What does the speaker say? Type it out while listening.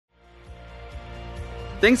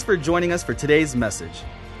Thanks for joining us for today's message.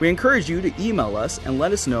 We encourage you to email us and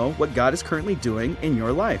let us know what God is currently doing in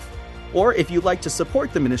your life. Or if you'd like to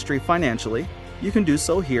support the ministry financially, you can do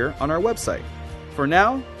so here on our website. For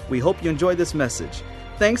now, we hope you enjoy this message.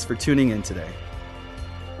 Thanks for tuning in today.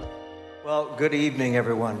 Well, good evening,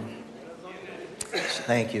 everyone.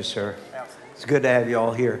 Thank you, sir. It's good to have you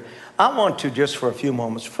all here. I want to just for a few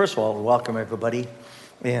moments, first of all, welcome everybody.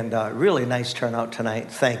 And really nice turnout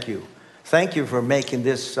tonight. Thank you. Thank you for making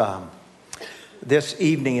this this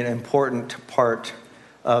evening an important part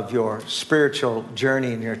of your spiritual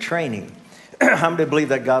journey and your training. I'm to believe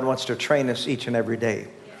that God wants to train us each and every day.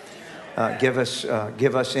 Give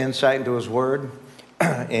us insight into His Word.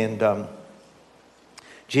 And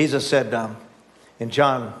Jesus said in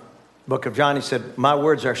book of John, He said, "My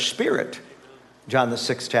words are spirit." John the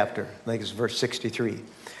 6th chapter, I think it's verse 63.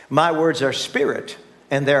 "My words are spirit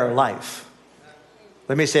and they are life."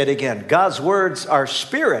 Let me say it again. God's words are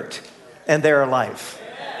spirit and they are life.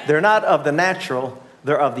 They're not of the natural,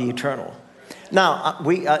 they're of the eternal. Now,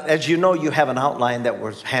 as you know, you have an outline that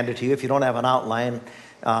was handed to you. If you don't have an outline,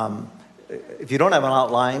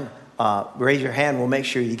 raise your hand. We'll make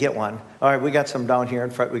sure you get one. All right, we got some down here in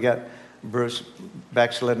front. We got Bruce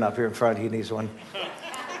backslidden up here in front. He needs one.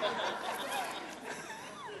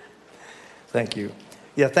 Thank you.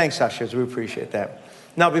 Yeah, thanks, ushers. We appreciate that.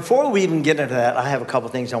 Now, before we even get into that, I have a couple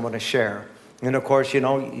things I want to share. And of course, you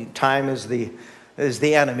know, time is the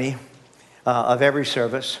enemy of every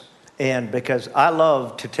service. And because I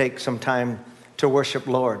love to take some time to worship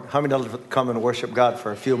Lord. How many love to come and worship God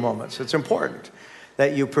for a few moments? It's important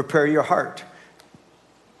that you prepare your heart.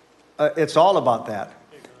 It's all about that.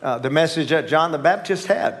 The message that John the Baptist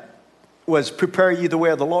had was prepare ye the way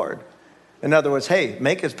of the Lord. In other words, hey,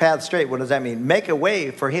 make His path straight. What does that mean? Make a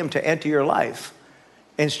way for Him to enter your life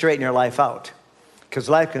and straighten your life out. Because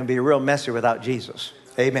life can be real messy without Jesus.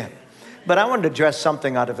 Amen. But I wanted to address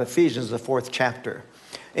something out of Ephesians, the 4th chapter.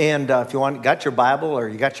 And if you got your Bible or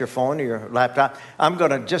you got your phone or your laptop, I'm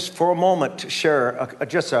going to just for a moment share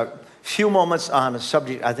just a few moments on a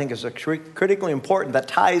subject I think is critically important that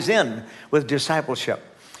ties in with discipleship.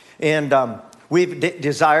 And we've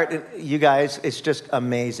desired, you guys, it's just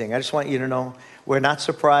amazing. I just want you to know we're not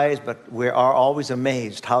surprised, but we are always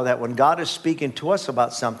amazed how that when God is speaking to us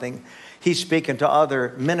about something, He's speaking to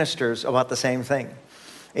other ministers about the same thing.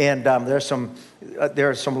 And there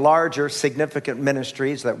are some larger, significant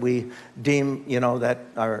ministries that we deem, that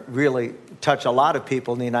are really touch a lot of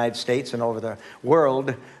people in the United States and over the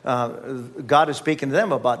world. God is speaking to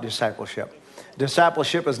them about discipleship.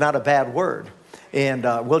 Discipleship is not a bad word. And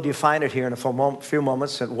we'll define it here in a few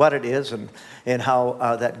moments and what it is and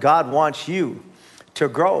how that God wants you to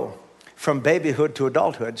grow from babyhood to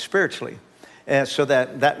adulthood spiritually. And so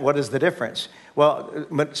that what is the difference? Well,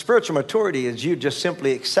 spiritual maturity is you just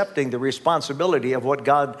simply accepting the responsibility of what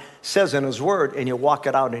God says in His Word and you walk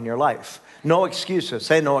it out in your life. No excuses.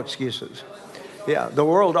 Say no excuses. Yeah, the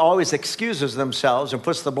world always excuses themselves and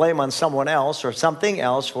puts the blame on someone else or something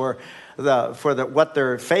else for what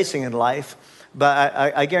they're facing in life. But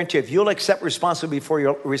I guarantee you, if you'll accept responsibility for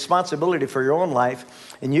your own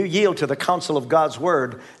life and you yield to the counsel of God's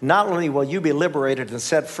Word, not only will you be liberated and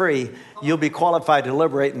set free, you'll be qualified to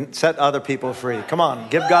liberate and set other people free. Come on,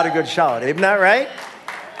 give God a good shout. Isn't that right?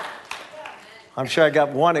 I'm sure I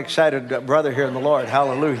got one excited brother here in the Lord.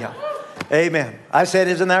 Hallelujah. Amen. I said,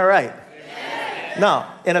 isn't that right? Amen.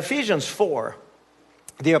 Now, in Ephesians 4,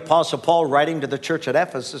 the Apostle Paul, writing to the church at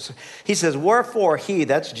Ephesus, he says, "Wherefore He,"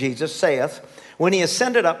 that's Jesus, "saith, when He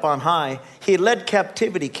ascended up on high, He led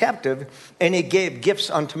captivity captive, and He gave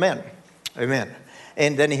gifts unto men." Amen.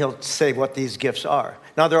 And then He'll say what these gifts are.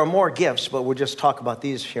 Now, there are more gifts, but we'll just talk about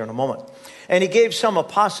these here in a moment. "And He gave some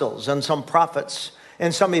apostles and some prophets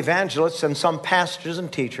and some evangelists and some pastors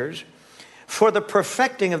and teachers for the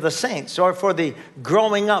perfecting of the saints," or for the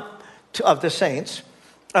growing up of the saints,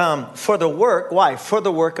 for the work. Why? For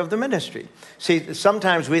the work of the ministry. See,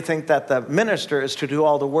 sometimes we think that the minister is to do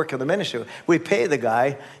all the work of the ministry. We pay the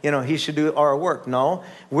guy, he should do our work. No,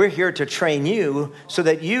 we're here to train you so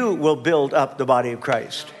that you will build up the body of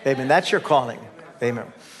Christ. Amen. That's your calling.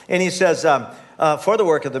 Amen. And he says, for the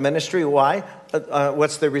work of the ministry. Why?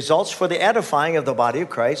 What's the results? For the edifying of the body of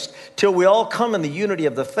Christ, till we all come in the unity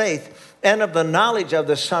of the faith and of the knowledge of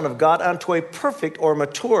the Son of God, unto a perfect or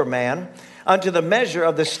mature man, unto the measure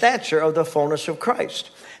of the stature of the fullness of Christ.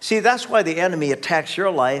 See, that's why the enemy attacks your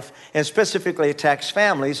life and specifically attacks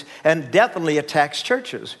families and definitely attacks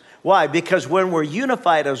churches. Why? Because when we're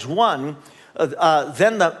unified as one,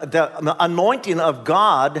 then the anointing of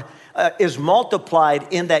God is multiplied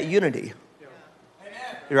in that unity.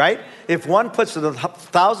 right? If one puts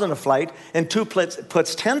 1,000 to flight and two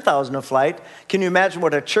puts 10,000 to flight, can you imagine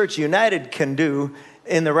what a church united can do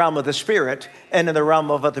in the realm of the Spirit and in the realm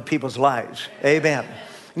of other people's lives? Amen.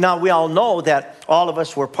 Now, we all know that all of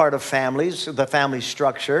us were part of families, the family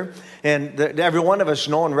structure, and every one of us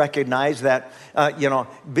know and recognize that,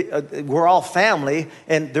 we're all family,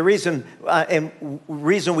 and the reason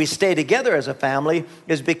we stay together as a family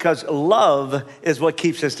is because love is what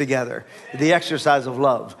keeps us together, the exercise of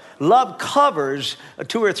love. Love covers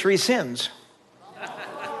 2 or 3 sins.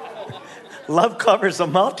 Love covers a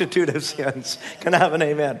multitude of sins. Can I have an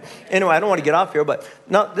amen? Anyway, I don't want to get off here, but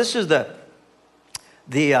no, this is the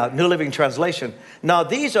New Living Translation. Now,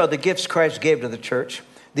 these are the gifts Christ gave to the church: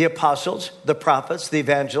 the apostles, the prophets, the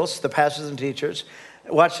evangelists, the pastors and teachers.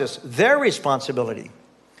 Watch this. Their responsibility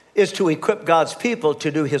is to equip God's people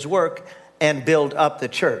to do his work and build up the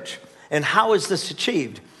church. And how is this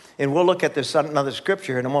achieved? And we'll look at this another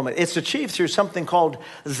scripture in a moment. It's achieved through something called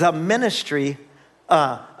the ministry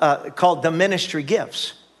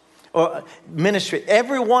gifts. Or ministry.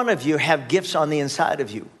 Every one of you have gifts on the inside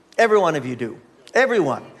of you. Every one of you do.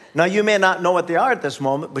 Everyone. Now, you may not know what they are at this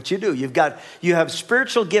moment, but you do. You have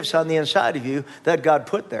spiritual gifts on the inside of you that God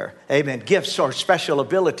put there. Amen. Gifts or special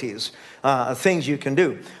abilities, things you can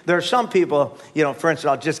do. There are some people, for instance,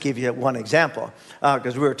 I'll just give you one example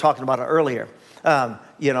because we were talking about it earlier. I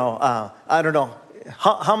don't know.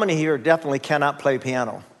 How many here definitely cannot play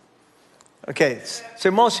piano? Okay,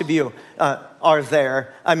 so most of you are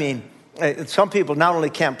there. I mean, some people not only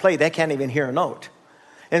can't play, they can't even hear a note.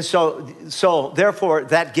 And so therefore,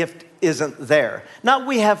 that gift isn't there. Now,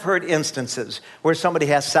 we have heard instances where somebody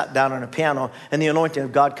has sat down on a piano and the anointing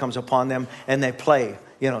of God comes upon them and they play,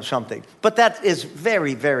 something. But that is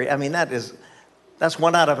very, very, that's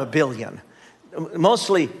 1 out of a billion.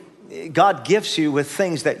 Mostly, God gifts you with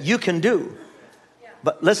things that you can do.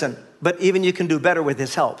 But listen, even you can do better with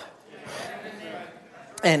his help.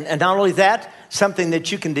 And not only that, something that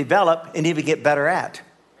you can develop and even get better at.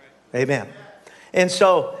 Amen. And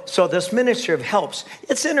so this ministry of helps,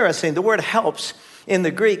 it's interesting. The word helps in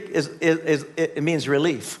the Greek it means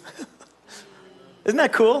relief. Isn't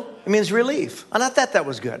that cool? It means relief. And I thought that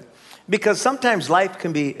was good. Because sometimes life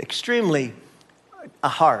can be extremely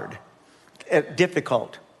hard,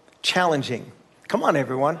 difficult, challenging. Come on,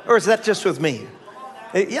 everyone. Or is that just with me?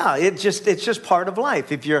 It's just part of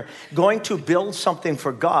life. If you're going to build something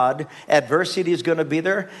for God, adversity is going to be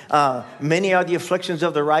there. Many are the afflictions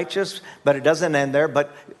of the righteous, but it doesn't end there.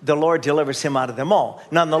 But the Lord delivers him out of them all.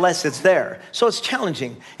 Nonetheless, it's there. So it's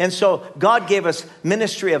challenging. And so God gave us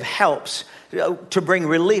ministry of helps to bring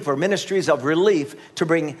relief, or ministries of relief to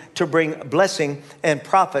bring blessing and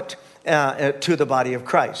profit to the body of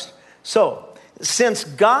Christ. So since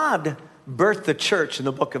God birthed the church in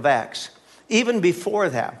the book of Acts, even before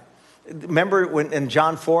that, remember when in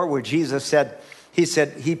John 4 where Jesus said,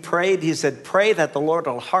 he prayed that the Lord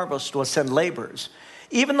of harvest will send laborers.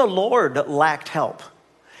 Even the Lord lacked help.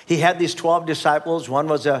 He had these 12 disciples. One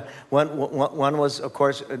was, of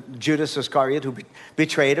course, Judas Iscariot, who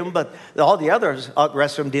betrayed him, but all the others, the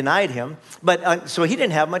rest of them denied him. But so he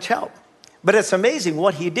didn't have much help. But it's amazing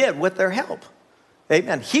what he did with their help.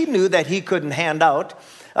 Amen. He knew that he couldn't hand out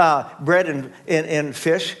bread and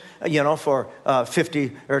fish, for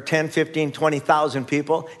 50 or 10, 15, 20,000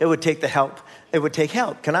 people. It would take the help. It would take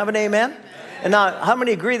help. Can I have an amen? Amen. And now, how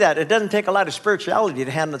many agree that it doesn't take a lot of spirituality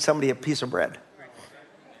to hand somebody a piece of bread?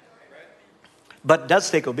 But it does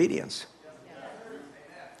take obedience.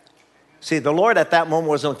 See, the Lord at that moment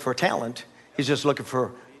wasn't looking for talent. He's just looking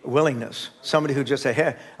for willingness. Somebody who just said,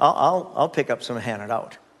 hey, I'll pick up some and hand it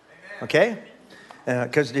out. Okay?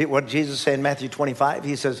 Because what Jesus said in Matthew 25,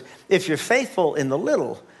 he says, if you're faithful in the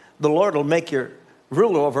little, the Lord will make you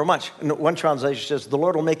ruler over much. And one translation says, the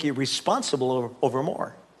Lord will make you responsible over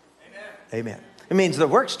more. Amen. It means the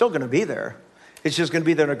work's still going to be there. It's just going to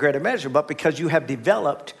be there in a greater measure. But because you have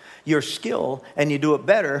developed your skill and you do it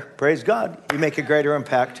better, praise God, you make a greater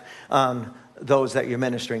impact on those that you're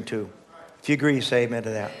ministering to. If you agree, say amen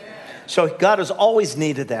to that. Amen. So God has always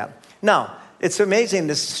needed that. Now, it's amazing,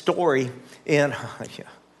 this story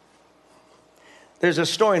there's a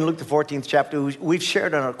story in Luke the 14th chapter, we've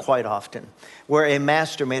shared on it quite often, where a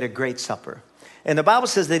master made a great supper. And the Bible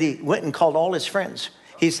says that he went and called all his friends.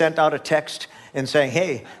 He sent out a text and saying,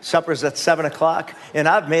 hey, supper's at 7 o'clock, and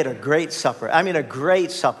I've made a great supper. I mean, a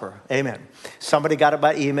great supper. Amen. Somebody got it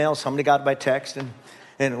by email, somebody got it by text,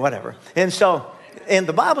 and whatever. And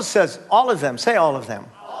the Bible says all of them, say all of them.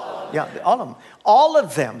 All of them. Yeah, all of them. All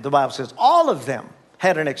of them, the Bible says, all of them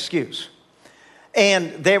had an excuse.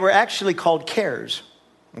 And they were actually called cares,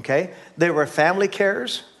 okay? They were family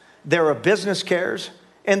cares, they were business cares,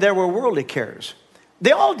 and there were worldly cares.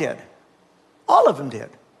 They all did. All of them did.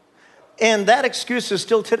 And that excuse is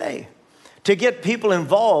still today to get people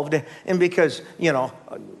involved. And because,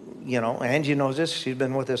 Angie knows this. She's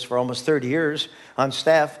been with us for almost 30 years on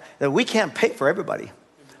staff, that we can't pay for everybody.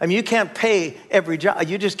 I mean, you can't pay every job.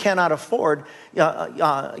 You just cannot afford,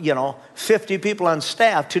 50 people on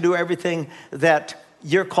staff to do everything that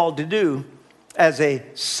you're called to do as a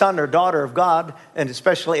son or daughter of God, and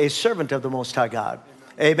especially a servant of the Most High God.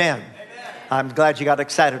 Amen. Amen. I'm glad you got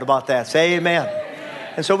excited about that. Say amen. Amen.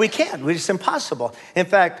 And so we can't. It's impossible. In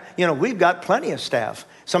fact, we've got plenty of staff.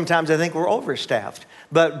 Sometimes I think we're overstaffed.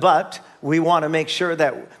 But we want to make sure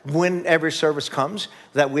that when every service comes,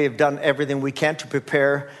 that we have done everything we can to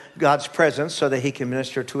prepare God's presence so that he can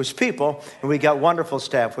minister to his people. And we got wonderful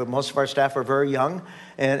staff. Most of our staff are very young,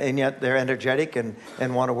 and yet they're energetic and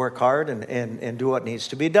want to work hard and do what needs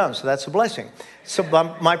to be done. So that's a blessing. So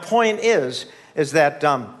my point is that,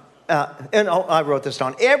 I wrote this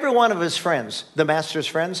down. Every one of his friends, the master's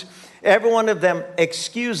friends, every one of them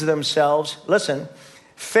excused themselves, listen,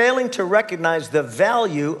 failing to recognize the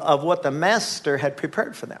value of what the master had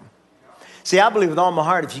prepared for them. See, I believe with all my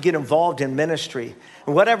heart, if you get involved in ministry,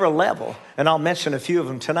 whatever level, and I'll mention a few of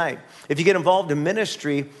them tonight, if you get involved in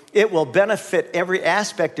ministry, it will benefit every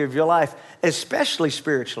aspect of your life, especially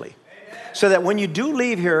spiritually. So that when you do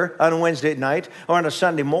leave here on a Wednesday night or on a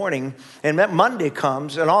Sunday morning, and that Monday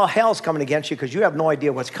comes and all hell's coming against you because you have no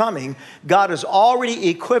idea what's coming, God has already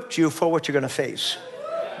equipped you for what you're going to face.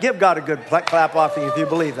 Give God a good clap offering if you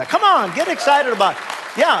believe that. Come on, get excited about it.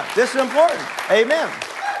 Yeah, this is important. Amen.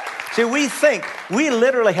 See, we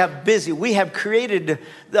literally we have created,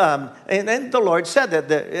 and the Lord said that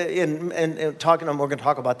in talking, and we're going to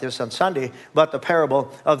talk about this on Sunday, about the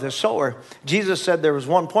parable of the sower. Jesus said there was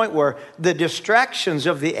one point where the distractions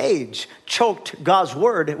of the age choked God's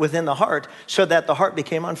word within the heart so that the heart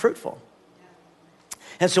became unfruitful.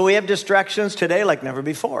 And so we have distractions today like never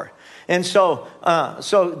before. And so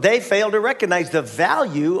they failed to recognize the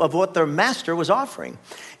value of what their master was offering.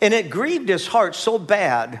 And it grieved his heart so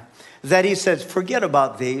bad that he says, forget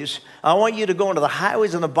about these. I want you to go into the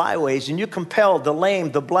highways and the byways, and you compel the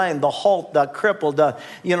lame, the blind, the halt, the crippled,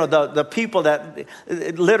 the people that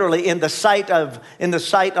literally in the sight of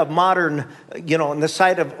modern, in the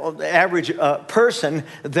sight of the average person,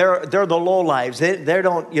 they're the low lives. They're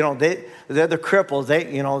the cripples.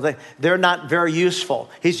 They're not very useful.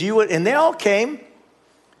 And they all came.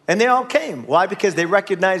 Why? Because they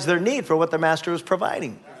recognized their need for what the master was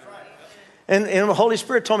providing. And the Holy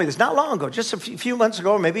Spirit told me this not long ago, just a few months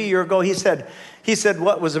ago, maybe a year ago. He said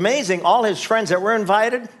what was amazing, all his friends that were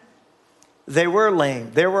invited, they were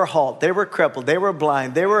lame, they were halt, they were crippled, they were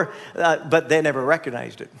blind, but they never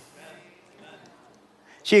recognized it.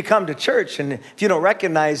 So you come to church, and if you don't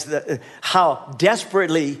recognize how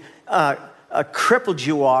desperately crippled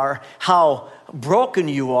you are, how broken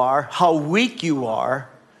you are, how weak you are,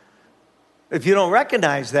 if you don't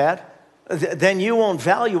recognize that, then you won't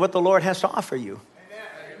value what the Lord has to offer you.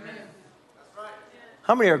 Amen. That's right.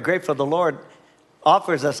 How many are grateful the Lord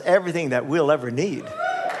offers us everything that we'll ever need?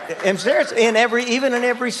 And seriously, even in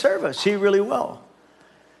every service, he really will.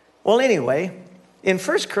 Well, anyway, in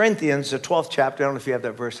 1 Corinthians, the 12th chapter, I don't know if you have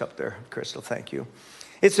that verse up there, Crystal, thank you.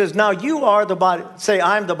 It says, now you are the body, say,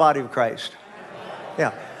 I'm the body of Christ.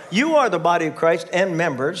 Yeah. You are the body of Christ and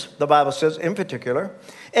members, the Bible says in particular,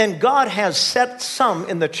 and God has set some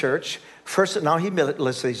in the church. First, now he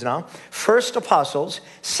lists these now. First, apostles.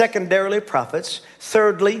 Secondarily, prophets.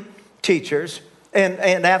 Thirdly, teachers. And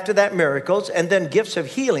after that, miracles. And then gifts of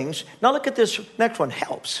healings. Now look at this next one.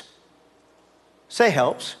 Helps. Say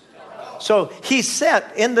helps. So he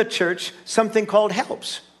set in the church something called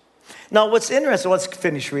helps. Now what's interesting, let's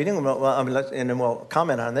finish reading, and then we'll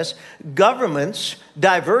comment on this. Governments,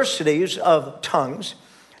 diversities of tongues.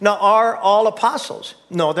 Now are all apostles?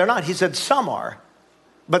 No, they're not. He said some are.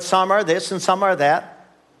 But some are this and some are that.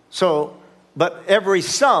 But every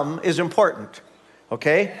some is important.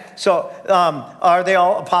 Okay? So are they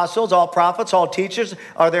all apostles, all prophets, all teachers?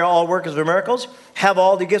 Are they all workers of miracles? Have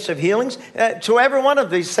all the gifts of healings? To every one of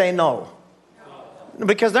these say no.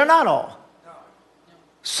 Because they're not all.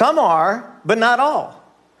 Some are, but not all.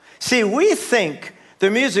 See, we think the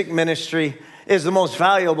music ministry is the most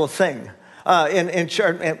valuable thing. In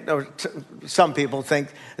church, some people think,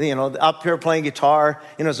 up here playing guitar,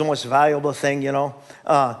 is the most valuable thing,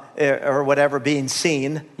 or whatever, being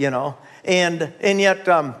seen, and yet,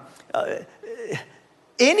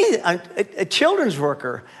 a children's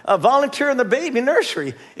worker, a volunteer in the baby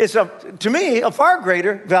nursery is, to me, a far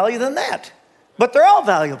greater value than that. But they're all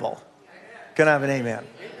valuable. Can I have an amen?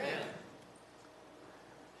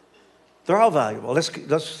 They're all valuable. Let's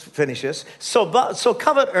finish this. So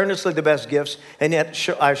covet earnestly the best gifts, and yet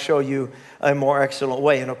I show you a more excellent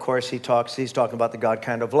way. And of course, he's talking about the God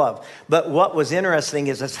kind of love. But what was interesting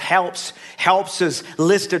is this helps is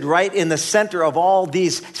listed right in the center of all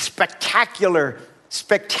these spectacular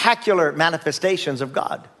manifestations of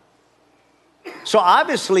God. So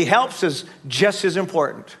obviously, helps is just as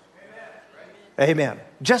important. Amen.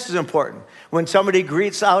 Just as important. When somebody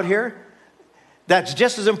greets out here, that's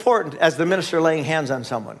just as important as the minister laying hands on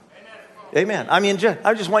someone. Amen. I mean,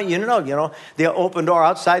 I just want you to know, the open door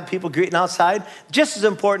outside, people greeting outside, just as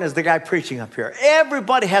important as the guy preaching up here.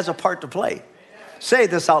 Everybody has a part to play. Amen. Say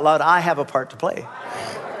this out loud, I have a part to play.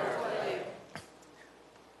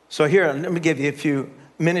 So here, let me give you a few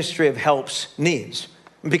ministry of helps needs.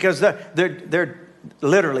 Because they're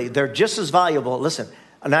literally, they're just as valuable, listen,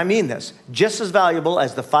 and I mean this, just as valuable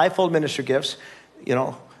as the fivefold ministry gifts,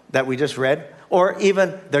 that we just read. Or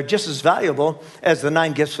even they're just as valuable as the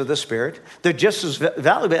 9 gifts of the Spirit. They're just as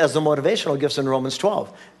valuable as the motivational gifts in Romans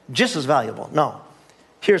 12. Just as valuable. No.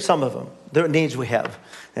 Here's some of them. The needs we have.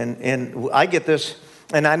 And I get this,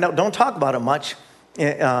 and I don't talk about it much,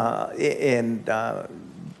 but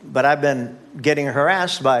I've been getting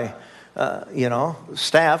harassed by,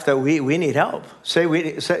 staff that we need help.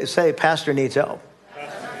 Say pastor needs help.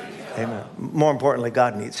 Amen. More importantly,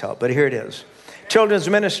 God needs help. But here it is. Children's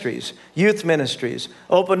ministries, youth ministries,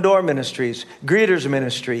 open door ministries, greeters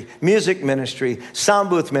ministry, music ministry, sound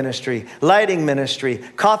booth ministry, lighting ministry,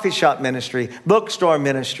 coffee shop ministry, bookstore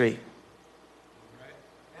ministry.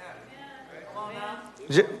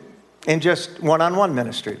 And just one-on-one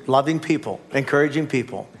ministry, loving people, encouraging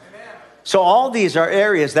people. So all these are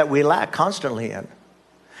areas that we lack constantly in.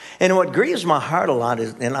 And what grieves my heart a lot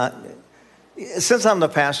is, since I'm the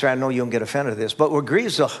pastor, I know you don't get offended at this, but what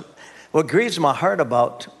grieves my heart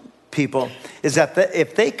about people is that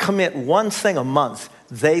if they commit one thing a month,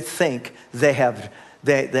 they think they have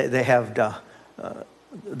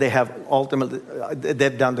ultimately,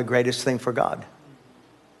 they've done the greatest thing for God.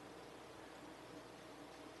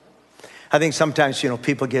 I think sometimes,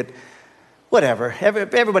 people get whatever.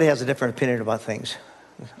 Everybody has a different opinion about things.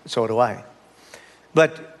 So do I.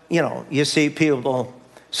 But, you see people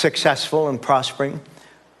successful and prospering,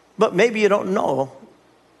 but maybe you don't know.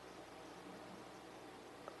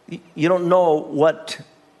 You don't know what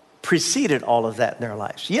preceded all of that in their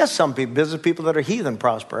lives. Yes, some people, business people that are heathen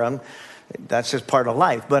prosper. That's just part of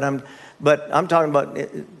life. But I'm talking about,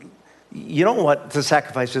 what the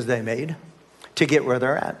sacrifices they made to get where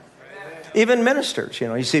they're at. Even ministers,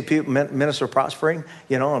 you see people, minister prospering,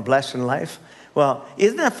 and blessed in life. Well,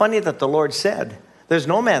 isn't that funny that the Lord said, there's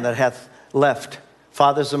no man that hath left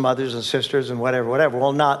fathers and mothers and sisters and whatever,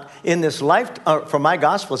 will not in this life, for my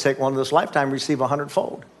gospel's sake, one of this lifetime receive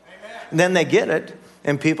 100-fold. And then they get it,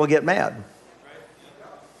 and people get mad.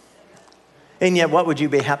 And yet, what would you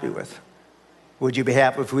be happy with? Would you be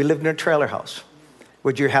happy if we lived in a trailer house?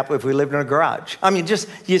 Would you be happy if we lived in a garage? I mean, just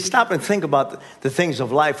you stop and think about the things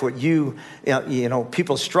of life, what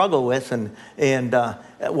people struggle with, and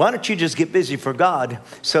why don't you just get busy for God?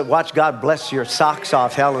 So watch God bless your socks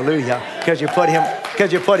off, hallelujah, because you put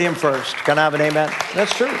Him first. Can I have an amen?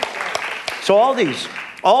 That's true. So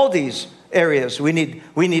all these areas we need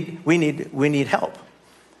help.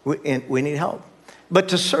 We need help. But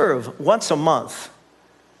to serve once a month,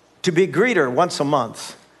 to be greeter once a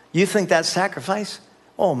month, you think that's sacrifice?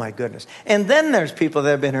 Oh my goodness. And then there's people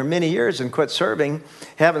that have been here many years and quit serving,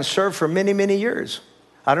 haven't served for many, many years.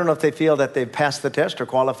 I don't know if they feel that they've passed the test or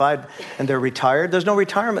qualified and they're retired. There's no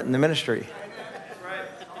retirement in the ministry.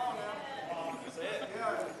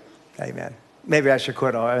 Amen. Maybe I should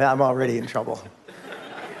quit. I'm already in trouble.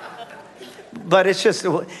 But it's just,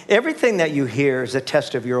 everything that you hear is a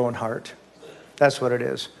test of your own heart. That's what it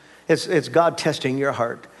is. It's God testing your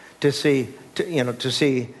heart to see,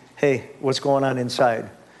 hey, what's going on inside?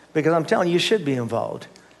 Because I'm telling you, you should be involved.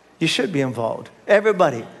 You should be involved.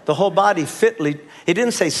 Everybody, the whole body fitly. He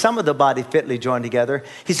didn't say some of the body fitly joined together.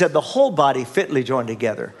 He said the whole body fitly joined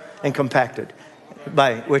together and compacted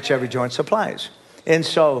by which every joint supplies. And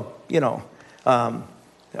so,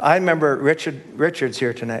 I remember Richard's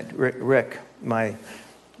here tonight. Rick, one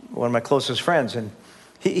of my closest friends, and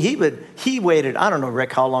he waited. I don't know,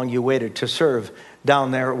 Rick, how long you waited to serve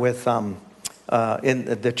down there with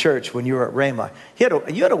in the church when you were at Rhema. You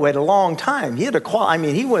had to wait a long time. He had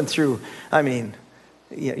to he went through.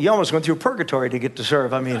 You almost went through purgatory to get to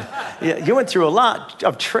serve. You went through a lot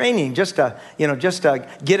of training just to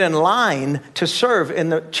get in line to serve in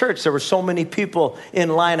the church. There were so many people in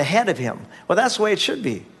line ahead of him. Well, that's the way it should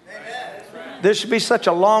be. There should be such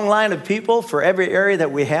a long line of people for every area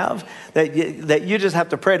that we have that you just have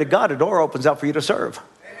to pray to God. A door opens up for you to serve.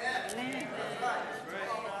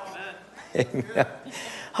 Amen.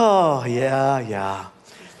 Oh, yeah.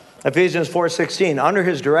 Ephesians 4:16, under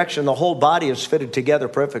his direction, the whole body is fitted together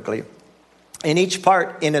perfectly. And each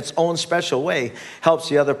part in its own special way helps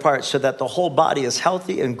the other part so that the whole body is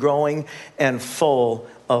healthy and growing and full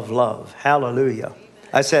of love. Hallelujah.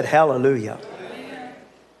 I said hallelujah.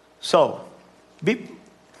 So,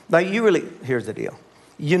 here's the deal.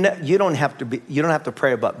 You don't have to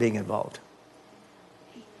pray about being involved.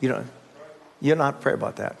 You don't have to pray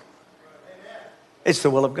about that. It's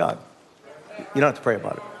the will of God. You don't have to pray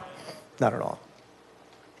about it. Not at all.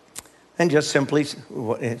 And just simply,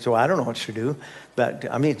 so I don't know what to do, but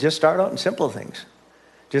just start out in simple things.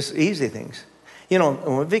 Just easy things.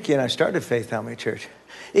 When Vicki and I started Faith Family Church,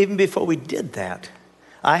 even before we did that,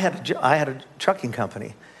 I had a trucking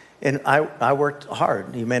company. And I worked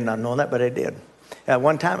hard. You may not know that, but I did. At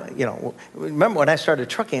one time, remember when I started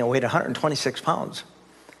trucking, I weighed 126 pounds.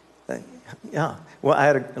 Yeah. Well, I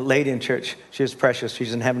had a lady in church. She was precious.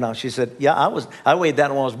 She's in heaven now. She said, yeah, I weighed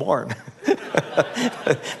that when I was born.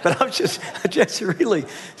 But I'm just really,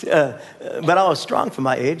 but I was strong for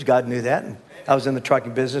my age. God knew that. And I was in the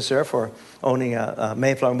trucking business there for owning a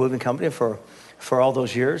Mayflower moving company for all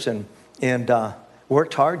those years and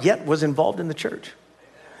worked hard, yet was involved in the church.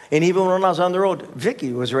 And even when I was on the road,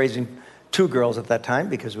 Vicki was raising 2 girls at that time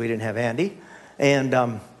because we didn't have Andy.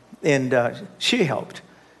 And she helped,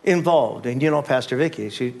 involved. And Pastor Vicki,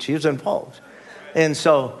 she was involved. And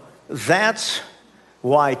so that's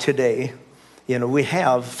why today, we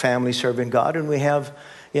have family serving God, and we have,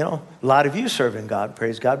 a lot of you serving God,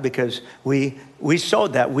 praise God, because we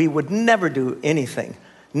showed that we would never do anything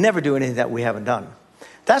that we haven't done.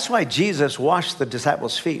 That's why Jesus washed the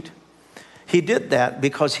disciples' feet. He did that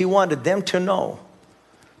because he wanted them to know.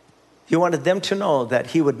 He wanted them to know that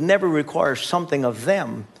he would never require something of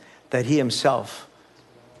them that he himself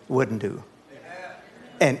wouldn't do.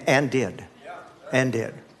 And did.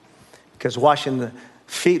 Because washing the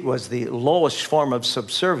feet was the lowest form of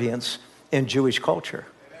subservience in Jewish culture.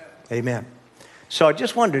 Amen. So I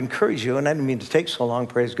just wanted to encourage you, and I didn't mean to take so long,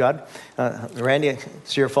 praise God. Randy,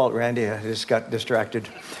 it's your fault, Randy. I just got distracted.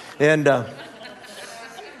 And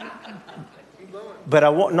but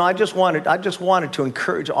I just wanted to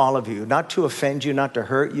encourage all of you, not to offend you, not to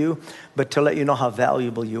hurt you, but to let you know how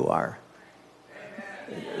valuable you are.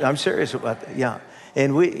 I'm serious about that. Yeah.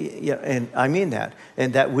 And and I mean that.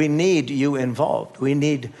 And that we need you involved. We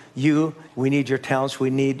need you. We need your talents. We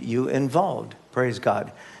need you involved. Praise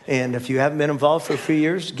God. And if you haven't been involved for a few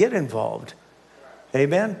years, get involved.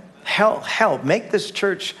 Amen. Help. Make this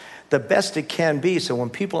church the best it can be, so when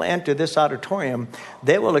people enter this auditorium,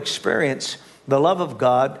 they will experience the love of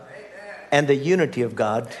God and the unity of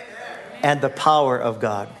God and the power of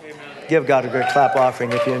God. Amen. Give God a great clap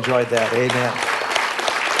offering if you enjoyed that. Amen.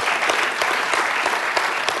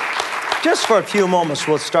 Just for a few moments,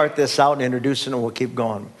 we'll start this out and introduce it, and we'll keep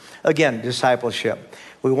going. Again, discipleship.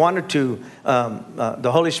 We wanted to,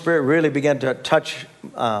 the Holy Spirit really began to touch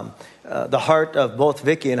the heart of both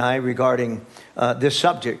Vicki and I regarding this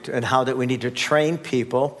subject and how that we need to train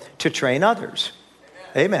people to train others.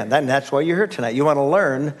 Amen. And that's why you're here tonight. You want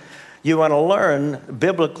to learn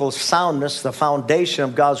biblical soundness, the foundation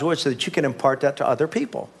of God's word, so that you can impart that to other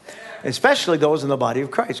people, especially those in the body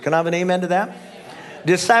of Christ. Can I have an amen to that?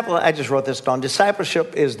 I just wrote this down.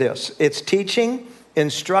 Discipleship is this. It's teaching,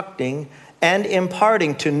 instructing, and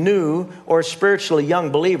imparting to new or spiritually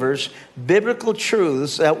young believers biblical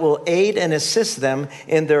truths that will aid and assist them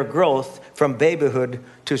in their growth from babyhood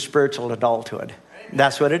to spiritual adulthood.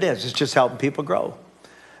 That's what it is. It's just helping people grow.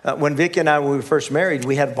 When Vicki and I, when we were first married,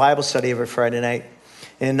 we had Bible study every Friday night.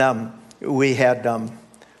 And we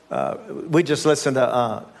just listened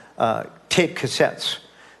to tape cassettes.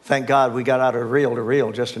 Thank God we got out of reel to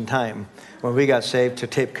reel just in time when we got saved to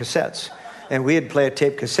tape cassettes. And we'd play a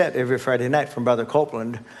tape cassette every Friday night from Brother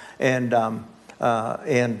Copeland and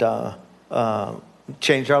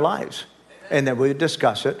change our lives. And then we'd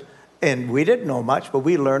discuss it. And we didn't know much, but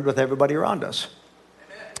we learned with everybody around us.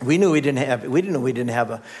 We didn't know we didn't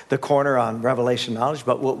have the corner on revelation knowledge,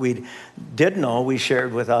 but what we did know, we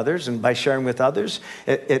shared with others, and by sharing with others,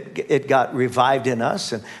 it got revived in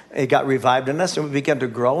us, and we began to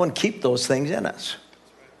grow and keep those things in us,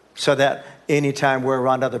 so that anytime we're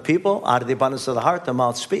around other people, out of the abundance of the heart, the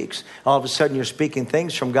mouth speaks. All of a sudden, you're speaking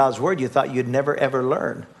things from God's word you thought you'd never ever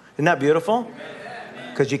learn. Isn't that beautiful?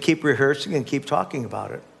 Because you keep rehearsing and keep talking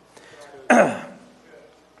about it.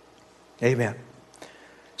 Amen.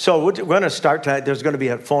 So we're going to start tonight. There's going to be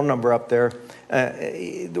a phone number up there.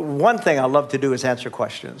 The one thing I love to do is answer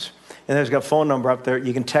questions. And there's got a phone number up there.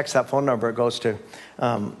 You can text that phone number. It goes to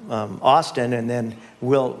Austin, and then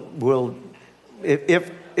we'll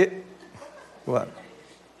what?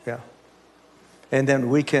 Yeah. And then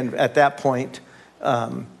we can, at that point,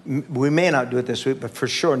 we may not do it this week, but for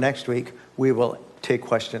sure next week we will take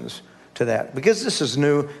questions to that. Because this is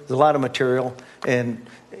new, there's a lot of material, and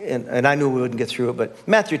I knew we wouldn't get through it, but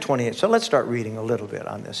Matthew 28. So let's start reading a little bit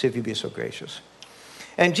on this, if you'd be so gracious.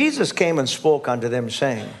 And Jesus came and spoke unto them,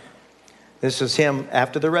 saying, this is him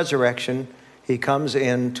after the resurrection. He comes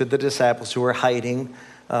in to the disciples who were hiding,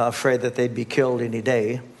 afraid that they'd be killed any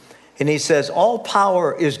day. And he says, all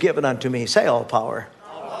power is given unto me. Say all power.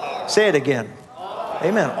 All power. Say it again. All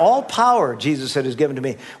Amen. All power, Jesus said, is given to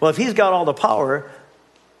me. Well, if he's got all the power,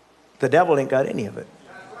 the devil ain't got any of it.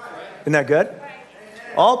 Isn't that good?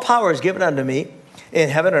 All power is given unto me in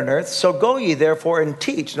heaven and earth. So go ye therefore and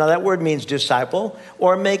teach. Now that word means disciple,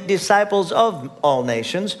 or make disciples of all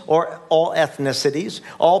nations, or all ethnicities,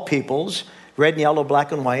 all peoples, red and yellow,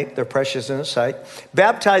 black and white. They're precious in his sight.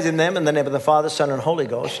 Baptizing them in the name of the Father, Son, and Holy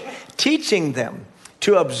Ghost. Teaching them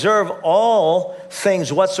to observe all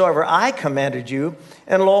things whatsoever I commanded you.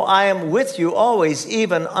 And lo, I am with you always,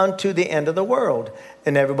 even unto the end of the world.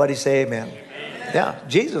 And everybody say amen. Amen. Yeah,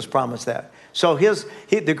 Jesus promised that. So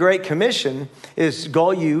the Great Commission is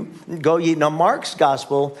go ye. Now Mark's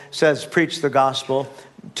gospel says preach the gospel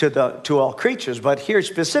to all creatures. But here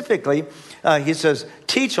specifically, he says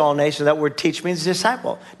teach all nations. That word teach means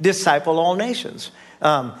disciple. Disciple all nations.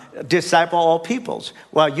 Disciple all peoples.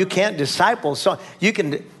 Well, you can't disciple. So you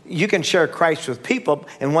can share Christ with people,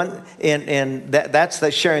 and that's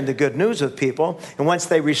the sharing the good news with people. And once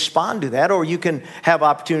they respond to that, or you can have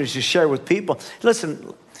opportunities to share with people.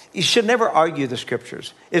 Listen, you should never argue the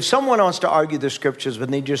scriptures. If someone wants to argue the scriptures,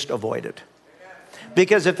 then they just avoid it.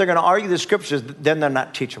 Because if they're going to argue the scriptures, then they're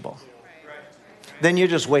not teachable. Then you're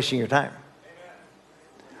just wasting your time.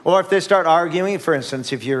 Or if they start arguing, for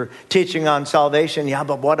instance, if you're teaching on salvation, yeah,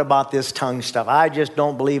 but what about this tongue stuff? I just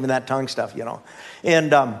don't believe in that tongue stuff, you know.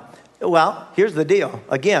 And, well, here's the deal.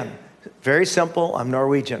 Again, very simple. I'm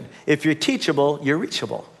Norwegian. If you're teachable, you're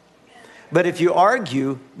reachable. But if you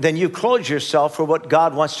argue, then you close yourself for what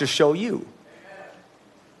God wants to show you.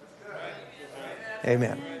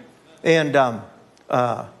 Amen. And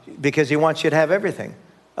because he wants you to have everything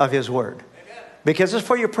of his word. Because it's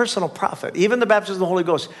for your personal profit. Even the baptism of the Holy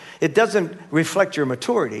Ghost, it doesn't reflect your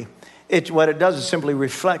maturity. What it does is simply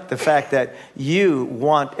reflect the fact that you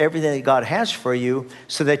want everything that God has for you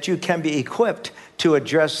so that you can be equipped to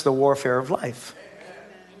address the warfare of life.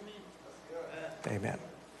 Amen.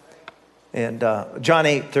 And John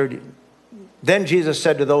 8:30. Then Jesus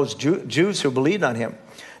said to those Jews who believed on him,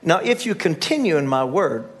 now if you continue in my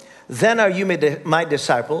word, then are you my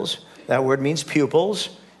disciples. That word means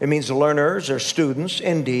pupils. It means learners or students,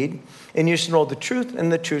 indeed. And you shall know the truth,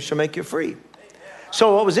 and the truth shall make you free.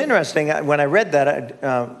 So what was interesting, when I read that,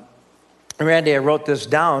 Randy, I wrote this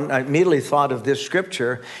down. I immediately thought of this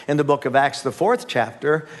scripture in the book of Acts, the 4th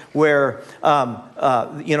chapter, where,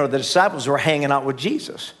 the disciples were hanging out with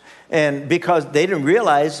Jesus. And because they didn't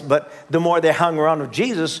realize, but the more they hung around with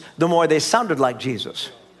Jesus, the more they sounded like Jesus.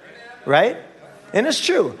 Right? And it's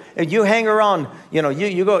true. And you hang around, you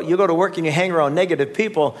go to work and you hang around negative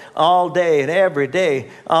people all day and every day.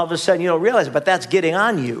 All of a sudden you don't realize it, but that's getting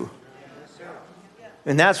on you.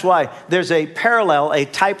 And that's why there's a parallel, a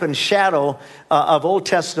type and shadow of Old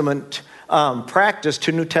Testament practice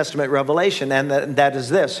to New Testament revelation, and that is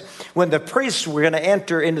this. When the priests were going to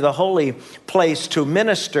enter into the holy place to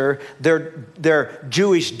minister their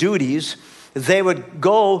Jewish duties, they would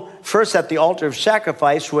go first at the altar of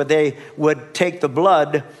sacrifice, where they would take the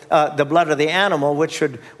blood of the animal, which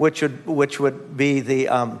would be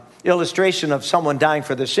the illustration of someone dying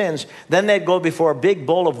for their sins. Then they'd go before a big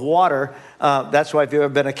bowl of water. That's why if you've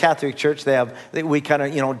ever been a Catholic church, we kind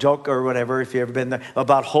of joke or whatever if you've ever been there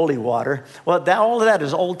about holy water. Well, all of that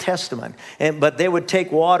is Old Testament. But they would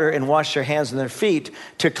take water and wash their hands and their feet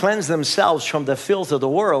to cleanse themselves from the filth of the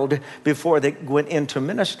world before they went in to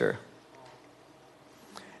minister.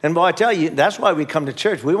 And boy, I tell you, that's why we come to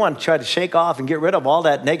church. We want to try to shake off and get rid of all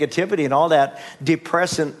that negativity and all that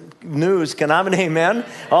depressing news. Can I have an amen?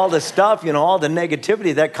 All the stuff, all the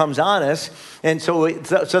negativity that comes on us. And so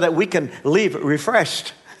that we can leave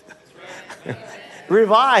refreshed.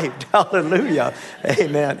 Revived. Hallelujah.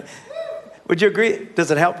 Amen. Would you agree? Does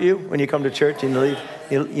it help you when you come to church and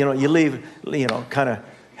you leave, kind of,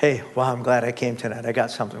 hey, I'm glad I came tonight. I got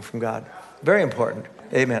something from God. Very important.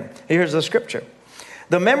 Amen. Here's the scripture.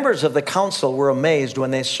 The members of the council were amazed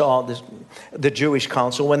when they saw the Jewish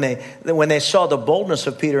council, when they saw the boldness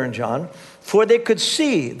of Peter and John, for they could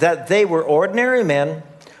see that they were ordinary men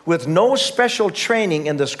with no special training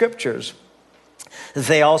in the scriptures.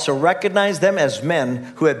 They also recognized them as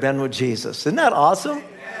men who had been with Jesus. Isn't that awesome?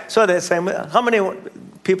 So they say, how many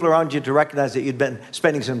people around you to recognize that you'd been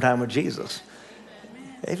spending some time with Jesus?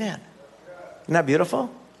 Amen. Isn't that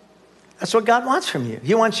beautiful? That's what God wants from you.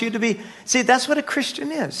 He wants you to be, see, that's what a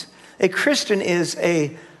Christian is. A Christian is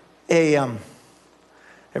everything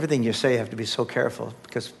you say you have to be so careful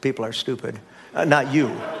because people are stupid. Not you,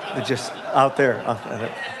 but just out there.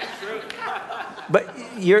 But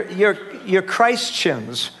you're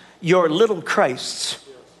Christians, you're little Christs.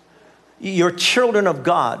 You're children of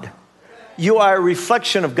God. You are a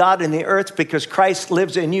reflection of God in the earth because Christ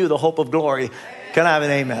lives in you, the hope of glory. Can I have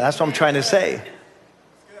an amen? That's what I'm trying to say.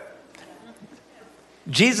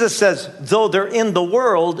 Jesus says, though they're in the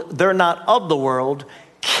world, they're not of the world.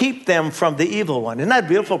 Keep them from the evil one. Isn't that a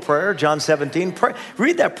beautiful prayer? John 17.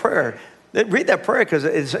 Read that prayer. Read that prayer because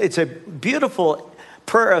it's a beautiful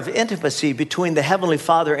prayer of intimacy between the Heavenly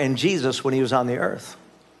Father and Jesus when he was on the earth.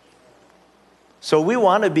 So we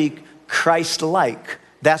want to be Christ-like.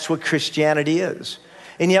 That's what Christianity is.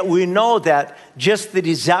 And yet we know that just the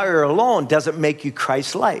desire alone doesn't make you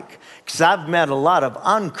Christ-like. Because I've met a lot of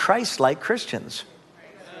un-Christ-like Christians.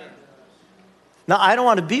 Now, I don't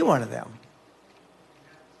want to be one of them.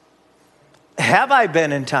 Have I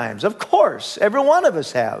been in times? Of course. Every one of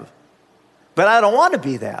us have. But I don't want to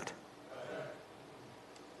be that.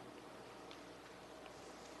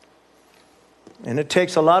 And it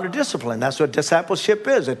takes a lot of discipline. That's what discipleship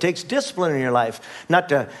is. It takes discipline in your life, not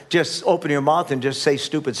to just open your mouth and just say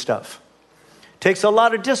stupid stuff. It takes a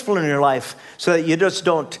lot of discipline in your life so that you just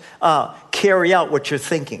don't carry out what you're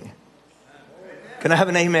thinking. Can I have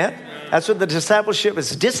an amen? That's what the discipleship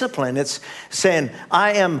is, discipline. It's saying,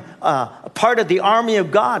 I am a part of the army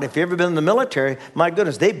of God. If you've ever been in the military, my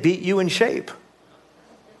goodness, they beat you in shape.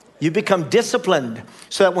 You become disciplined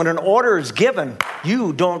so that when an order is given,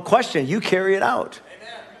 you don't question it. You carry it out.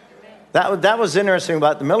 That was interesting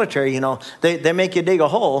about the military. You know, they make you dig a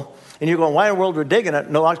hole, and you're going, why in the world are we digging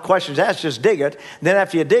it? No questions asked, just dig it. Then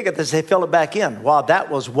after you dig it, they say, fill it back in. Wow,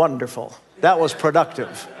 that was wonderful. That was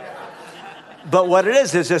productive. But what it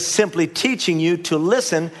is just simply teaching you to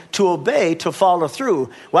listen, to obey, to follow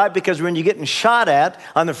through. Why? Because when you're getting shot at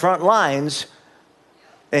on the front lines,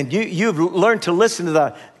 and you've learned to listen to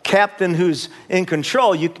the captain who's in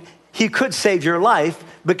control, he could save your life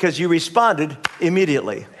because you responded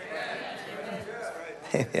immediately.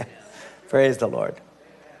 Amen. Praise the Lord.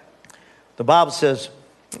 The Bible says,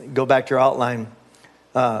 go back to your outline,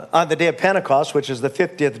 on the day of Pentecost, which is the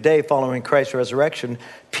 50th day following Christ's resurrection,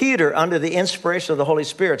 Peter, under the inspiration of the Holy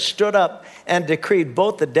Spirit, stood up and decreed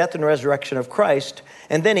both the death and resurrection of Christ.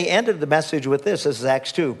 And then he ended the message with this is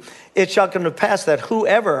Acts 2. It shall come to pass that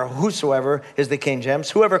whosoever is the King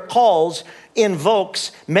James, whoever calls,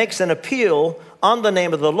 invokes, makes an appeal on the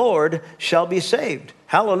name of the Lord shall be saved.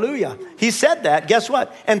 Hallelujah. He said that. Guess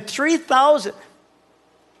what? And 3,000,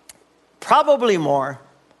 probably more,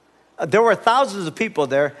 there were thousands of people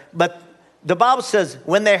there, but the Bible says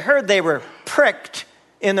when they heard, they were pricked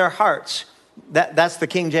in their hearts. That's the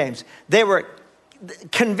King James.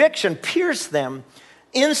 Conviction pierced them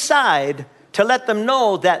inside to let them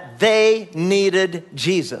know that they needed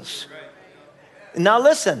Jesus. Now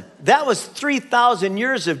listen, that was 3,000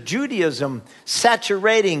 years of Judaism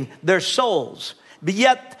saturating their souls. But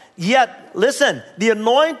yet, listen, the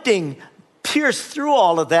anointing pierced through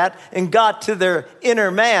all of that and got to their inner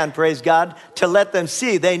man, praise God, to let them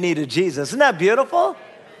see they needed Jesus. Isn't that beautiful?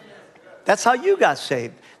 That's how you got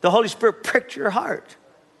saved. The Holy Spirit pricked your heart.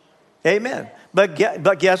 Amen. But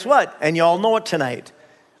guess what? And you all know it tonight.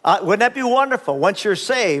 Wouldn't that be wonderful? Once you're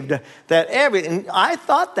saved, and I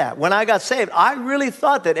thought that when I got saved, I really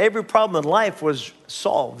thought that every problem in life was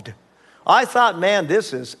solved. I thought, man,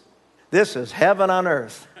 this is heaven on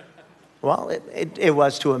earth. Well, it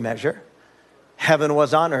was to a measure. Heaven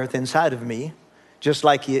was on earth inside of me, just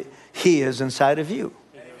like he is inside of you.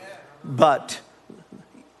 But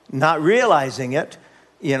not realizing it,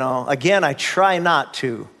 again, I try not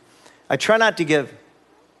to give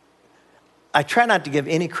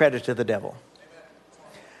any credit to the devil.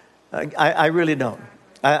 I really don't.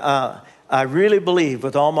 I really believe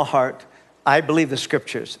with all my heart, I believe the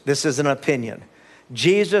scriptures. This is an opinion.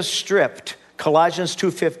 Jesus stripped, Colossians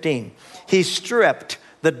 2:15, he stripped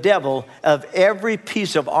the devil of every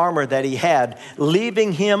piece of armor that he had,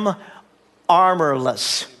 leaving him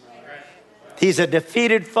armorless. He's a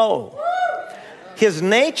defeated foe. His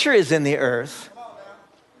nature is in the earth.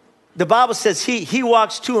 The Bible says he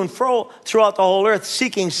walks to and fro throughout the whole earth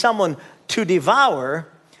seeking someone to devour.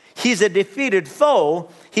 He's a defeated foe.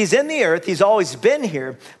 He's in the earth. He's always been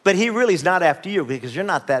here. But he really is not after you because you're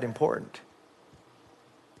not that important.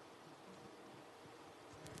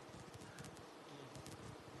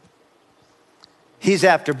 He's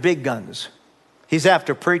after big guns. He's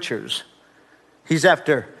after preachers. He's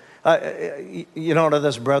after,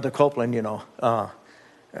 this Brother Copeland,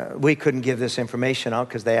 we couldn't give this information out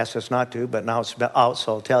because they asked us not to, but now it's out,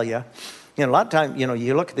 so I'll tell you. A lot of times,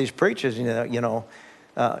 you look at these preachers,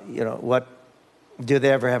 what, do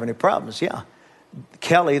they ever have any problems? Yeah.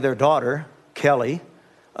 Kelly, their daughter, Kelly,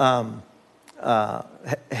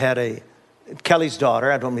 Kelly's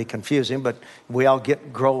daughter, I don't mean confusing, but we all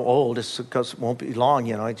grow old. It's because it won't be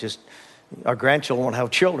long, our grandchildren won't have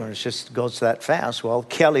children. It just goes that fast. Well,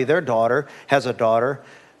 Kelly, their daughter, has a daughter,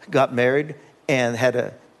 got married, and had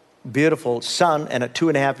a beautiful son, and at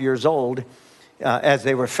 2.5 years old, as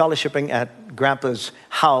they were fellowshipping at Grandpa's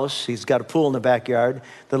house, he's got a pool in the backyard,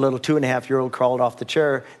 the little 2.5-year-old crawled off the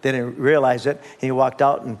chair, they didn't realize it, and he walked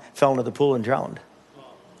out and fell into the pool and drowned.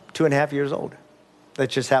 2.5 years old. That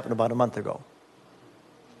just happened about a month ago.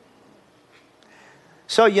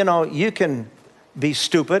 So, you can be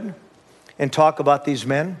stupid and talk about these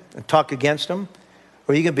men and talk against them,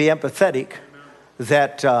 or you can be empathetic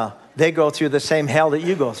that they go through the same hell that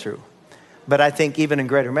you go through. But I think even in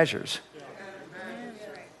greater measures.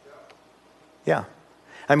 Yeah.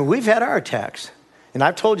 I mean, we've had our attacks. And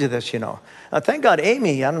I've told you this, Thank God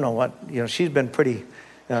Amy, I don't know what, she's been pretty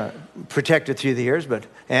protected through the years. But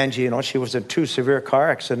Angie, she was in 2 severe car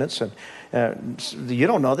accidents. And you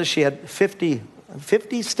don't know this. She had 50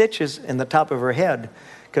 stitches in the top of her head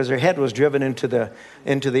because her head was driven into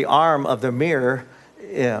the arm of the mirror.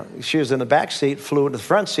 Yeah, she was in the back seat, flew into the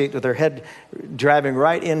front seat with her head driving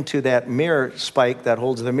right into that mirror spike that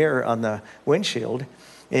holds the mirror on the windshield.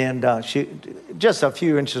 And she, just a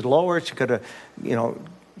few inches lower, she could have,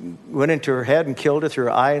 went into her head and killed her through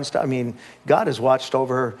her eye and stuff. I mean, God has watched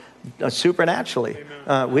over her supernaturally.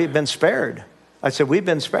 We've been spared. I said, we've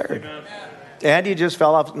been spared. Amen. Andy just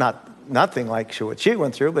fell off, nothing like what she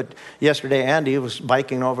went through, but yesterday Andy was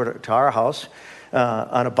biking over to our house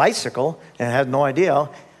on a bicycle and had no idea.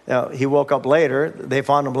 He woke up later. They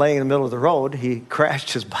found him laying in the middle of the road. He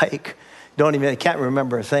crashed his bike. Can't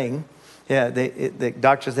remember a thing. Yeah, the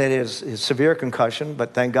doctor said it is severe concussion,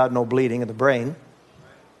 but thank God no bleeding in the brain.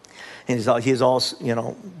 And he's all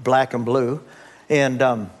black and blue.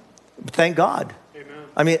 And thank God. Amen.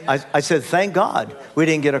 I mean, I said, thank God. We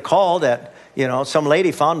didn't get a call that, some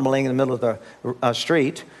lady found him laying in the middle of the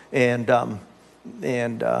street and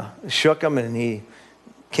shook him, and he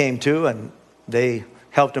came to, and they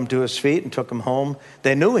helped him to his feet and took him home.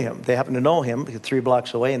 They knew him. They happened to know him 3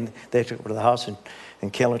 blocks away, and they took him to the house, and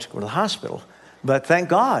Kelly took him to the hospital. But thank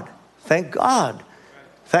God. Thank God.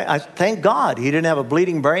 Thank God he didn't have a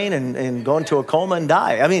bleeding brain and go into a coma and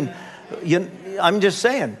die. I mean, I'm just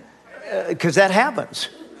saying, because that happens.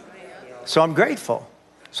 So I'm grateful.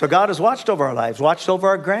 So God has watched over our lives, watched over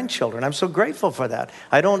our grandchildren. I'm so grateful for that.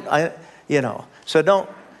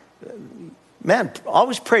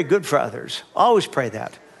 Always pray good for others. Always pray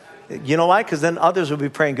that. You know why? Because then others will be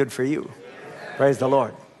praying good for you. Praise the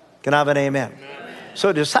Lord. Can I have an amen?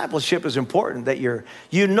 So discipleship is important, that you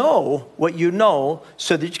know what you know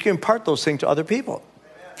so that you can impart those things to other people.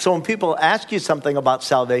 So when people ask you something about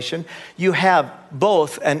salvation, you have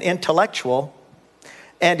both an intellectual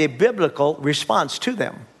and a biblical response to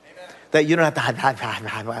them. That you don't have to,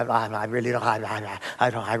 I really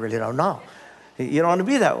don't know. You don't want to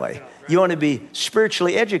be that way. You want to be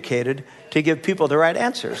spiritually educated to give people the right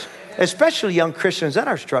answers, especially young Christians that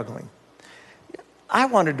are struggling. I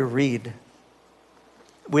wanted to read.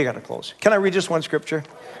 We got to close. Can I read just one scripture?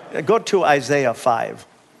 Go to Isaiah 5.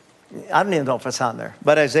 I don't even know if it's on there,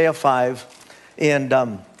 but Isaiah 5, and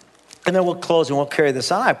then we'll close and we'll carry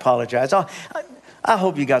this on. I apologize. I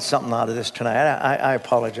hope you got something out of this tonight. I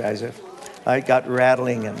apologize if I got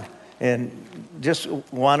rattling and just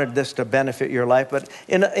wanted this to benefit your life. But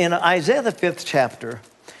in Isaiah the 5th chapter,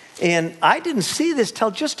 and I didn't see this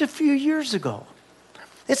till just a few years ago.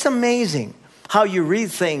 It's amazing how you read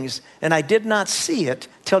things, and I did not see it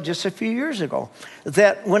till just a few years ago.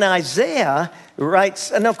 That when Isaiah writes,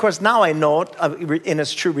 and of course now I know it, and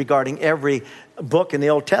it's true regarding every book in the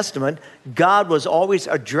Old Testament, God was always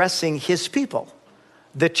addressing his people,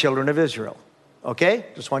 the children of Israel. Okay?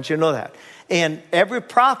 Just want you to know that. And every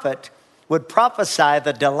prophet would prophesy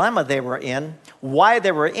the dilemma they were in, why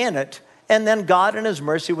they were in it, and then God in his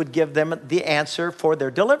mercy would give them the answer for their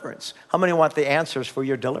deliverance. How many want the answers for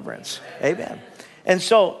your deliverance? Amen. And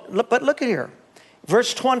so, but look at here.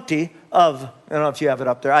 verse 20 of, I don't know if you have it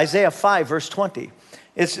up there, Isaiah 5, verse 20.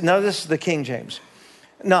 Now this is the King James.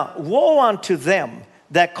 Now, woe unto them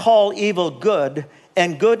that call evil good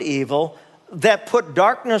and good evil, that put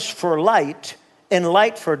darkness for light and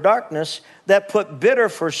light for darkness, that put bitter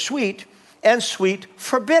for sweet and sweet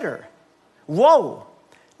for bitter. Whoa.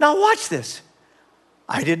 Now watch this.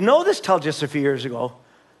 I didn't know this till just a few years ago,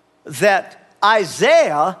 that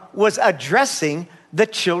Isaiah was addressing the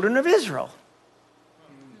children of Israel.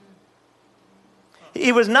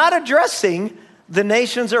 He was not addressing the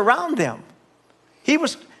nations around them.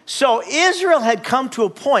 So Israel had come to a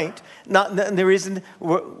point, the reason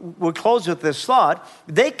we'll close with this thought,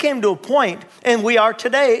 they came to a point, and we are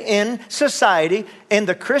today in society, in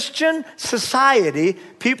the Christian society,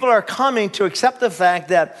 people are coming to accept the fact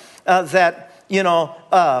that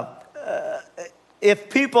if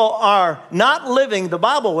people are not living the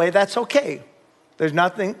Bible way, that's okay. There's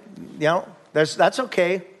nothing, that's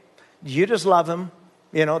okay. You just love them.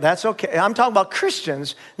 That's okay. I'm talking about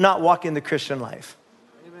Christians not walking the Christian life.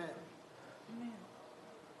 Amen.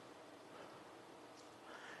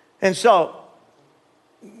 And so,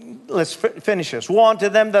 let's finish this. Woe unto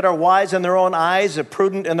them that are wise in their own eyes, and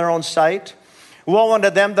prudent in their own sight. Woe unto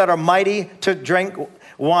them that are mighty to drink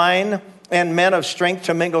wine, and men of strength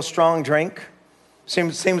to mingle strong drink.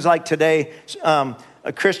 Seems like today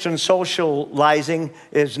a Christian socializing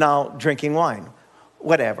is now drinking wine.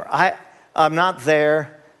 Whatever. I'm not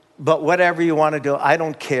there, but whatever you want to do, I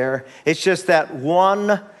don't care. It's just that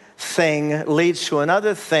one thing leads to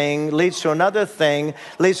another thing, leads to another thing,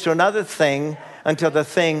 leads to another thing, until the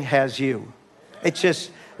thing has you. It's just,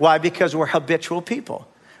 why? Because we're habitual people.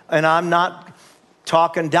 And I'm not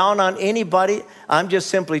talking down on anybody. I'm just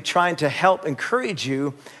simply trying to help encourage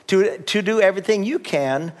you to do everything you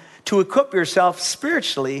can to equip yourself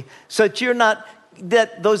spiritually so that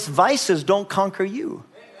that those vices don't conquer you.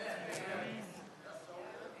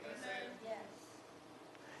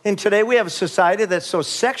 And today we have a society that's so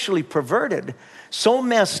sexually perverted, so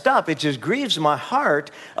messed up, it just grieves my heart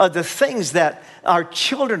of the things that our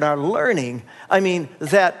children are learning. I mean,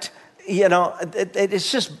 that,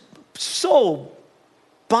 it's just so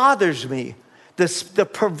bothers me. The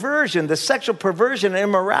perversion, the sexual perversion and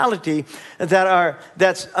immorality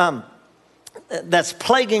that's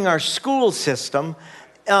plaguing our school system,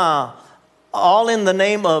 all in the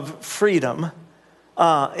name of freedom.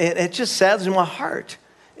 It just saddens my heart.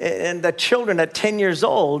 And the children at 10 years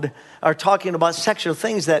old are talking about sexual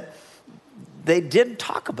things that they didn't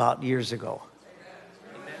talk about years ago.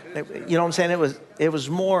 You know what I'm saying? It was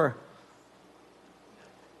more.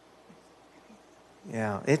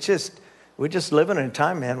 Yeah, we're just living in a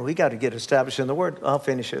time, man. We got to get established in the Word. I'll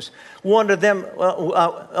finish this. One of them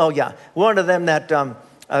that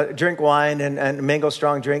drink wine and mingle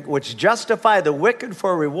strong drink, which justify the wicked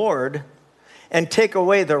for reward and take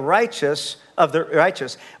away the righteous of the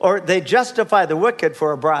righteous. Or they justify the wicked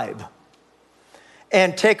for a bribe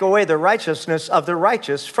and take away the righteousness of the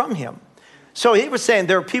righteous from him. So he was saying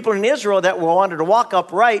there are people in Israel that wanted to walk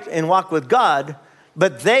upright and walk with God,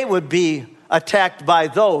 but they would be attacked by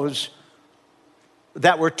those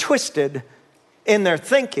that were twisted in their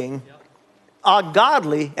thinking,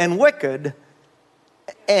 ungodly and wicked,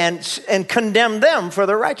 and condemn them for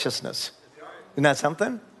their righteousness. Isn't that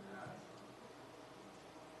something?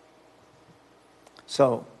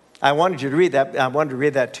 So I wanted you to read that. I wanted to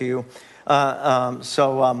read that to you.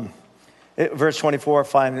 Verse 24,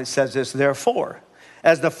 5, it says this: Therefore,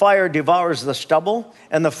 as the fire devours the stubble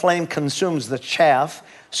and the flame consumes the chaff,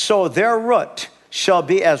 so their root shall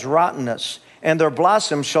be as rottenness, and their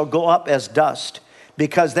blossom shall go up as dust,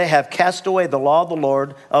 because they have cast away the law of the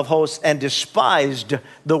Lord of hosts and despised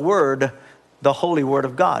the word, the holy word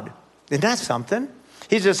of God. Isn't that something?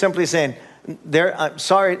 He's just simply saying, I'm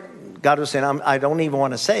sorry, God was saying, I don't even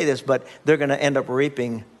want to say this, but they're going to end up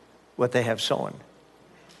reaping what they have sown.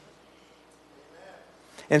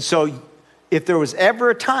 And so if there was ever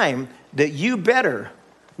a time that you better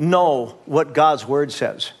know what God's word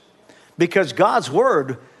says, because God's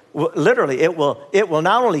word, literally, it will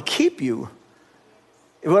not only keep you,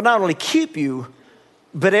 but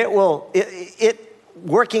it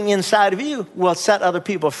working inside of you will set other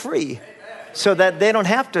people free, so that they don't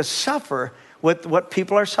have to suffer with what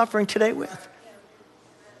people are suffering today with.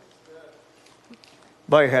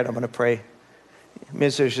 Bow your head, I'm going to pray.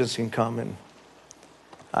 Musicians can come, and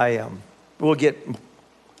we'll get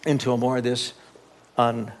into more of this.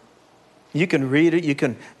 You can read it, you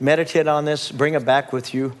can meditate on this, bring it back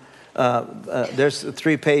with you. There's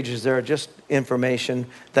 3 pages there, just information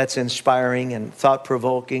that's inspiring and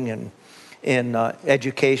thought-provoking and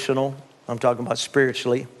educational. I'm talking about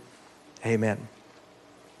spiritually. Amen.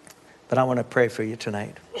 But I want to pray for you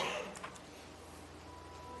tonight.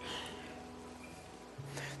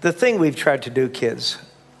 The thing we've tried to do, kids,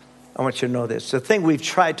 I want you to know this. The thing we've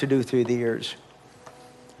tried to do through the years,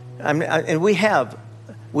 and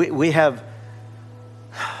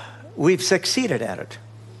we've succeeded at it.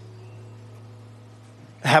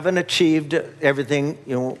 Haven't achieved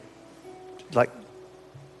everything,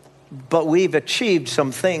 but we've achieved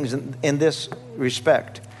some things in this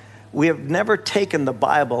respect. We have never taken the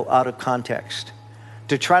Bible out of context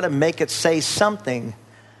to try to make it say something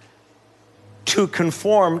to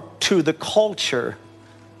conform to the culture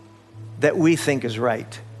that we think is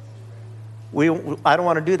right. I don't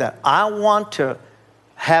want to do that. I want to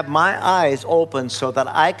have my eyes open so that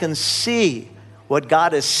I can see what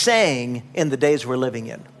God is saying in the days we're living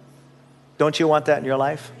in. Don't you want that in your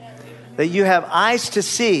life? That you have eyes to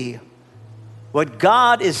see what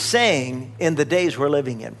God is saying in the days we're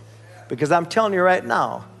living in. Because I'm telling you right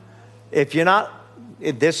now, if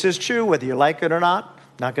this is true, whether you like it or not,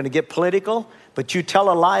 not going to get political, but you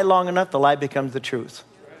tell a lie long enough, the lie becomes the truth.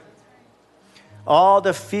 All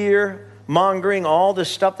the fear mongering, all the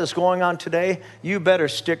stuff that's going on today, you better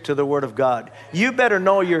stick to the Word of God. You better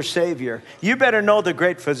know your Savior. You better know the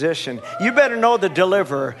great physician. You better know the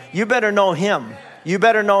deliverer. You better know Him. You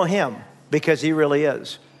better know Him, because He really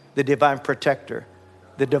is the divine protector,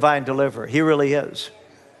 the divine deliverer. He really is.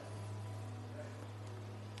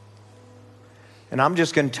 And I'm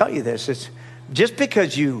just going to tell you this. It's just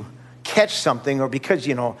because you catch something, or because,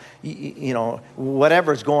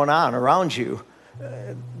 whatever's going on around you,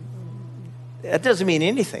 that doesn't mean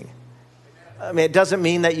anything. I mean, it doesn't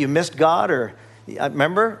mean that you missed God, or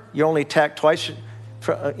remember, you only attack twice,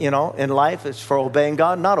 in life. It's for obeying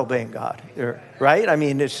God, not obeying God, right? I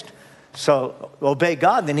mean, so obey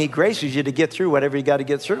God, then He graces you to get through whatever you got to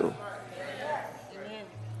get through.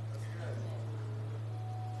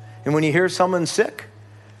 And when you hear someone sick,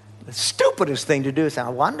 the stupidest thing to do is say, I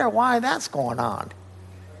wonder why that's going on.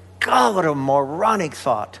 God, what a moronic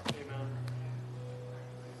thought.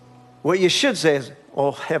 What you should say is,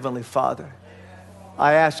 oh, Heavenly Father,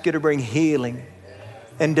 I ask you to bring healing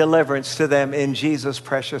and deliverance to them in Jesus'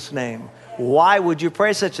 precious name. Why would you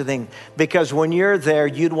pray such a thing? Because when you're there,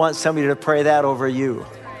 you'd want somebody to pray that over you.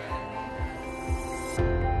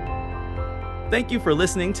 Thank you for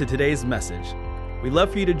listening to today's message. We'd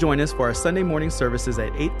love for you to join us for our Sunday morning services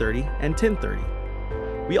at 8:30 and 10:30.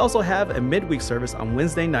 We also have a midweek service on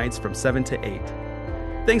Wednesday nights from 7 to 8.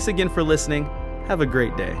 Thanks again for listening. Have a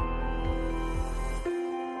great day.